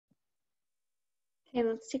Okay,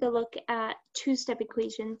 let's take a look at two-step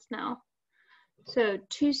equations now. So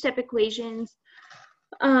two-step equations,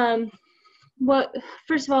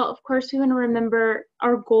 first of all, of course, we want to remember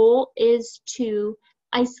our goal is to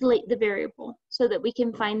isolate the variable so that we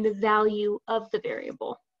can find the value of the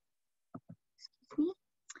variable. Excuse me.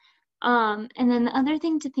 And then the other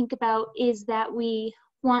thing to think about is that we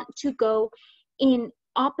want to go in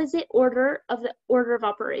opposite order of the order of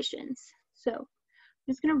operations. So I'm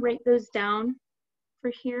just going to write those down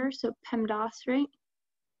for here. So PEMDAS, right?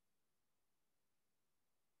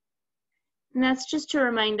 And that's just to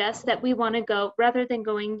remind us that we want to go, rather than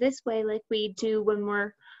going this way like we do when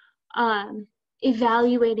we're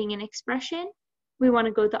evaluating an expression, we want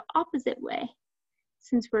to go the opposite way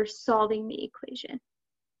since we're solving the equation.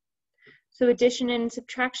 So addition and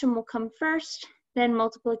subtraction will come first, then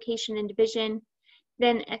multiplication and division,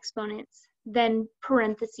 then exponents, then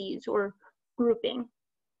parentheses or grouping.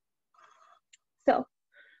 So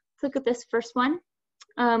let's look at this first one.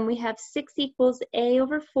 We have 6 equals a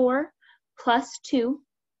over 4 plus 2.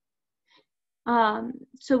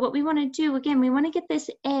 So what we want to do, again, we want to get this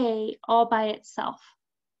a all by itself.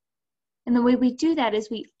 And the way we do that is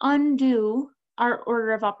we undo our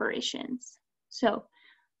order of operations. So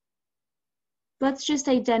let's just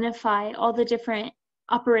identify all the different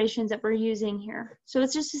operations that we're using here. So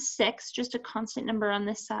it's just a 6, just a constant number on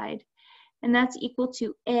this side. And that's equal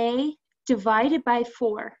to a divided by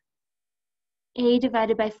 4. A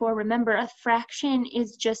divided by 4. Remember, a fraction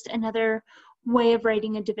is just another way of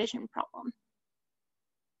writing a division problem.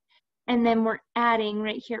 And then we're adding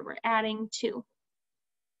right here, we're adding 2.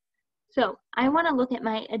 So I want to look at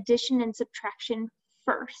my addition and subtraction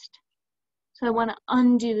first. So I want to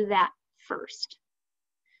undo that first.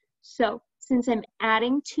 So since I'm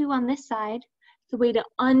adding 2 on this side, the way to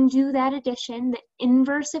undo that addition, the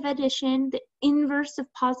inverse of addition, the inverse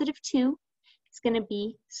of positive 2, is going to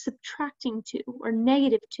be subtracting 2 or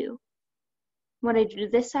negative 2. What I do to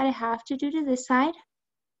this side, I have to do to this side.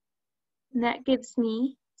 And that gives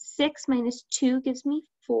me 6 minus 2 gives me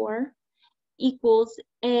 4 equals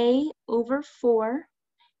a over 4.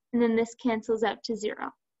 And then this cancels out to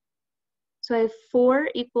 0. So I have 4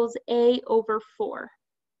 equals a over 4.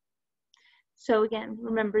 So again,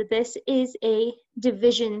 remember this is a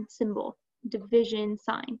division symbol, division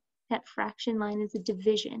sign. That fraction line is a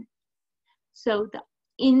division. So the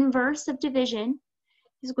inverse of division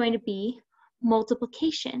is going to be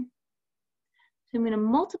multiplication. So I'm going to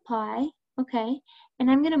multiply, okay,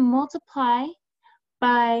 and I'm going to multiply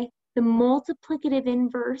by the multiplicative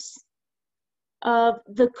inverse of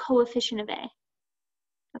the coefficient of a.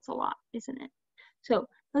 That's a lot, isn't it? So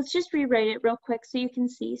let's just rewrite it real quick so you can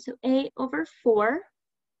see. So a over 4,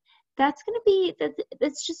 that's going to be,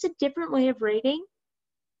 that's just a different way of writing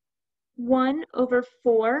 1 over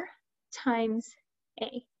 4 times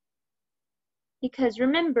a. Because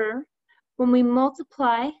remember, when we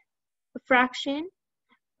multiply a fraction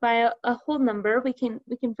by a whole number, we can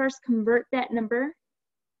first convert that number,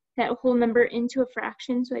 that whole number into a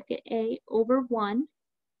fraction. So I get a over 1.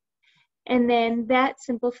 And then that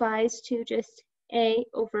simplifies to just a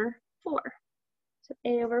over 4. So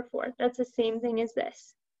a over 4, that's the same thing as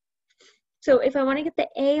this. So if I want to get the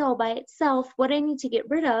a all by itself, what I need to get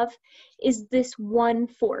rid of is this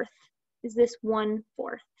 1/4, is this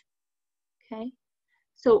 1/4, okay?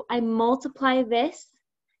 So I multiply this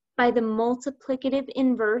by the multiplicative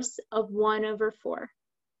inverse of 1 over 4.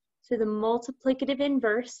 So the multiplicative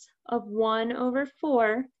inverse of 1 over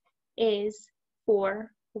 4 is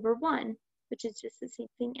 4 over 1, which is just the same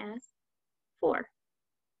thing as 4.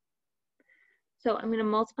 So I'm going to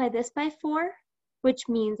multiply this by 4, which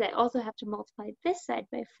means I also have to multiply this side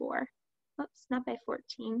by 4. Oops, not by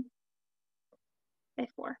 14, by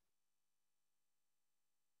 4.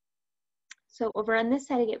 So over on this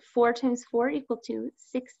side, I get 4 times 4 equal to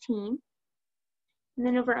 16. And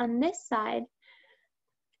then over on this side,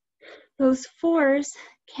 those 4s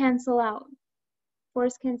cancel out.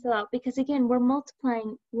 4s cancel out because, again, we're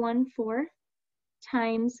multiplying 1/4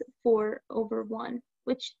 times 4 over 1,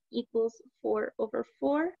 which equals 4 over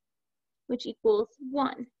 4, which equals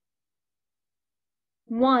 1.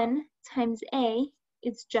 1 times a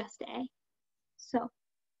is just a. So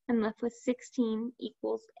I'm left with 16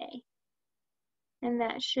 equals a. And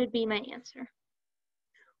that should be my answer.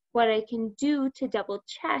 What I can do to double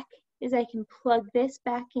check is I can plug this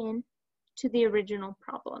back in to the original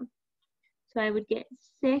problem. So I would get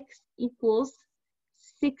 6 equals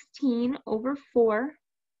 16 over 4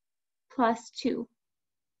 plus 2.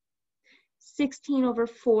 16 over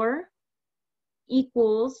 4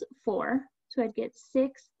 equals 4. So I'd get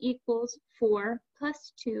 6 equals 4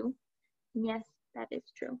 plus 2. And yes, that is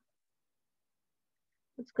true.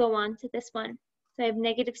 let's go on to this one. So I have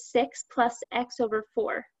 -6 plus x over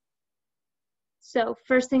 4. So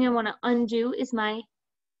first thing I want to undo is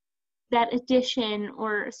that addition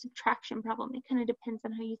or subtraction problem. It kind of depends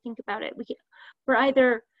on how you think about it. We're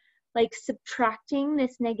either like subtracting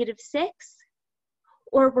this -6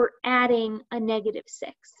 or we're adding a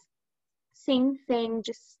 -6. Same thing,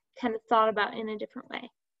 just kind of thought about in a different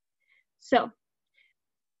way. So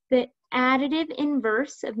the additive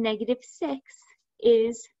inverse of -6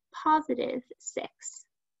 is +6.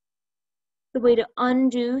 The way to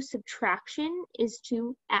undo subtraction is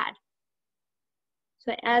to add.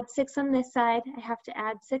 So I add 6 on this side, I have to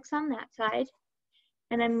add 6 on that side,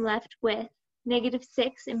 and I'm left with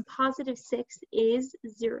 -6 and +6 is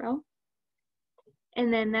 0.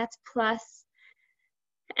 And then that's plus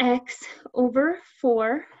x over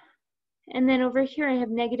 4. And then over here I have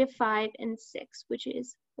 -5 and 6, which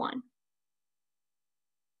is 1.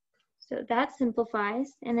 So that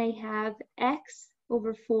simplifies, and I have x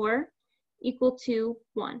over 4 equal to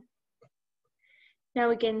 1. Now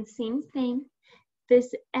again, same thing.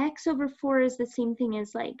 This x over 4 is the same thing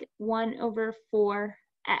as like 1 over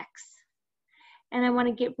 4x. And I want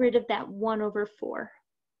to get rid of that 1 over 4.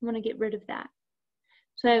 I want to get rid of that.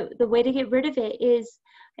 So the way to get rid of it is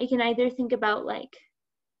I can either think about like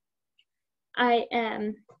I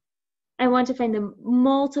want to find the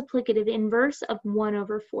multiplicative inverse of 1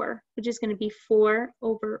 over 4, which is going to be 4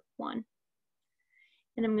 over 1.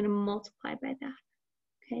 And I'm going to multiply by that.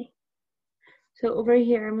 Okay. So over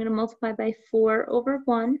here, I'm going to multiply by 4 over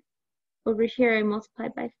 1. Over here, I multiply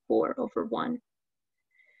by 4 over 1.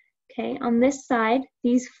 Okay, on this side,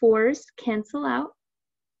 these 4's cancel out,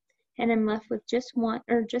 and I'm left with just 1,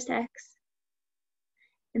 or just x.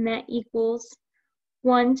 And that equals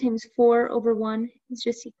 1 times 4 over 1 is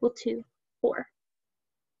just equal to 4.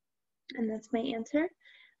 And that's my answer.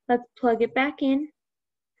 Let's plug it back in.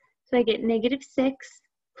 So I get -6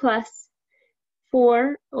 plus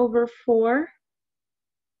 4 over 4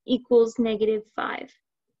 equals -5.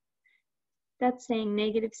 That's saying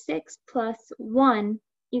 -6 plus 1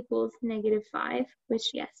 equals -5,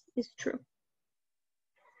 which yes, is true.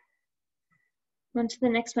 On to the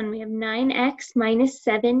next one. We have 9x minus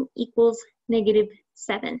 7 equals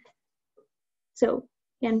 -7. So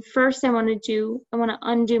again, first I want to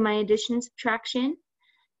undo my addition and subtraction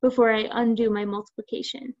before I undo my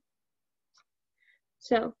multiplication.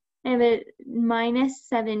 So I have a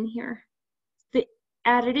 -7 here. The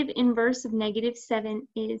additive inverse of -7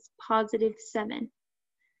 is +7.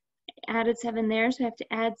 I added 7 there, so I have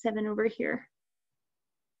to add 7 over here.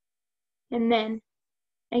 And then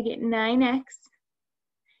I get 9x.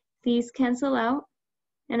 These cancel out,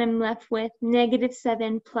 and I'm left with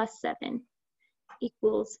 -7 plus 7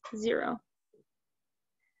 equals 0.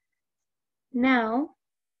 Now,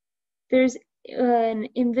 there's an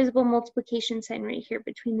invisible multiplication sign right here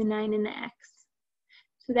between the 9 and the x.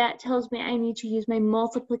 So that tells me I need to use my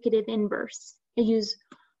multiplicative inverse.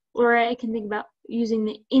 Or I can think about using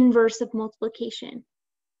the inverse of multiplication.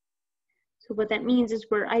 So what that means is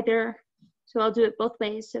so I'll do it both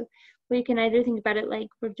ways. So we can either think about it like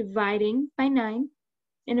we're dividing by 9.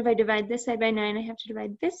 And if I divide this side by 9, I have to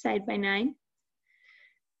divide this side by 9.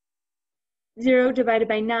 0 divided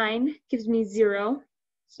by 9 gives me 0.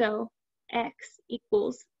 So x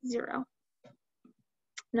equals 0.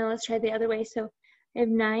 Now let's try the other way. So I have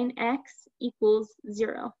 9x equals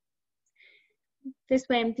 0. This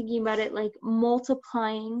way I'm thinking about it like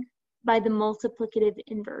multiplying by the multiplicative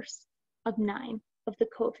inverse of 9, of the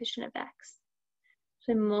coefficient of x.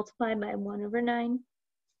 So I multiply by 1 over 9,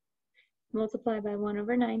 multiply by 1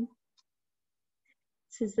 over 9.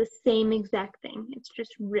 This is the same exact thing. It's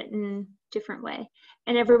just written different way.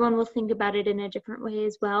 And everyone will think about it in a different way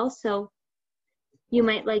as well. So you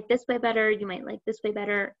might like this way better, you might like this way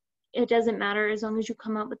better. It doesn't matter as long as you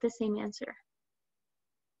come up with the same answer.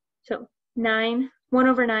 So 1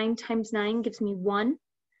 over 9 times 9 gives me 1.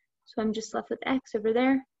 So I'm just left with x over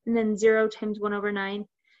there. And then 0 times 1 over 9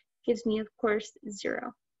 gives me, of course,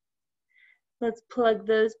 0. Let's plug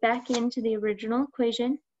those back into the original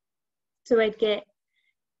equation. So I'd get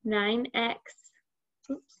 9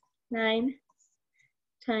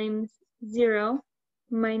 times 0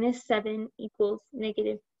 minus 7 equals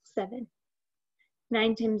 -7.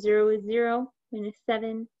 9 times 0 is 0, minus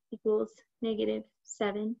 7 equals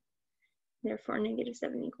 -7. Therefore,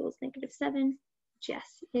 -7 equals -7, which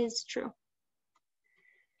yes, is true.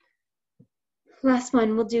 Last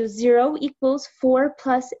one, we'll do 0 equals 4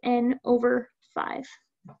 plus n over 5.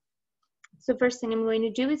 So first thing I'm going to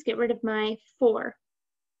do is get rid of my 4.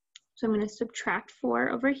 So I'm going to subtract 4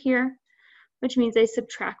 over here, which means I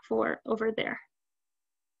subtract 4 over there.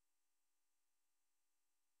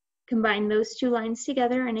 combine those two lines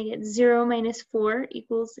together and I get 0 minus 4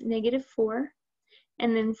 equals negative 4.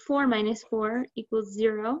 And then 4 minus 4 equals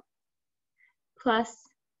 0 plus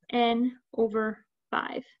n over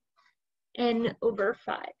 5. N over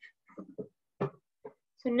 5.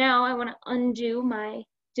 So now I want to undo my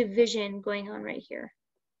division going on right here.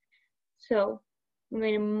 So I'm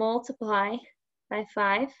going to multiply by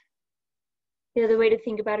 5. The other way to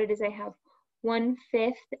think about it is I have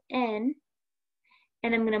 1/5 n,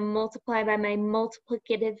 and I'm going to multiply by my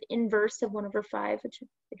multiplicative inverse of 1 over 5, which would,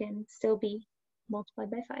 again, still be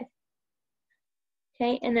multiplied by 5.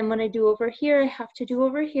 Okay, and then when I do over here, I have to do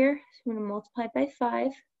over here. So I'm going to multiply by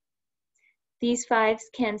 5. These 5's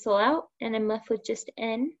cancel out, and I'm left with just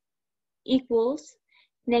n equals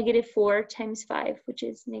negative 4 times 5, which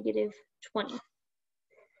is negative 20.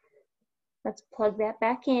 Let's plug that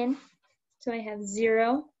back in. So I have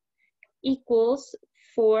 0 equals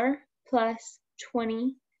 4 plus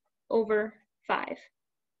 20 over 5.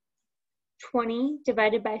 20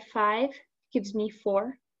 divided by 5 gives me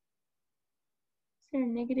 4. Is there a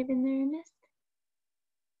negative in there I missed?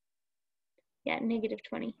 Yeah, negative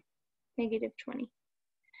 20. Negative 20.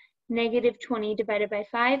 Negative 20 divided by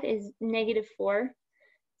 5 is negative 4.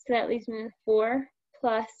 So that leaves me with 4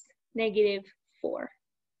 plus negative 4,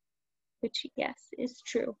 which, yes, is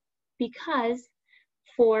true, because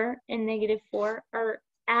 4 and negative 4 are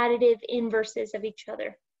additive inverses of each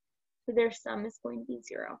other. So their sum is going to be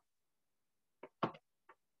 0.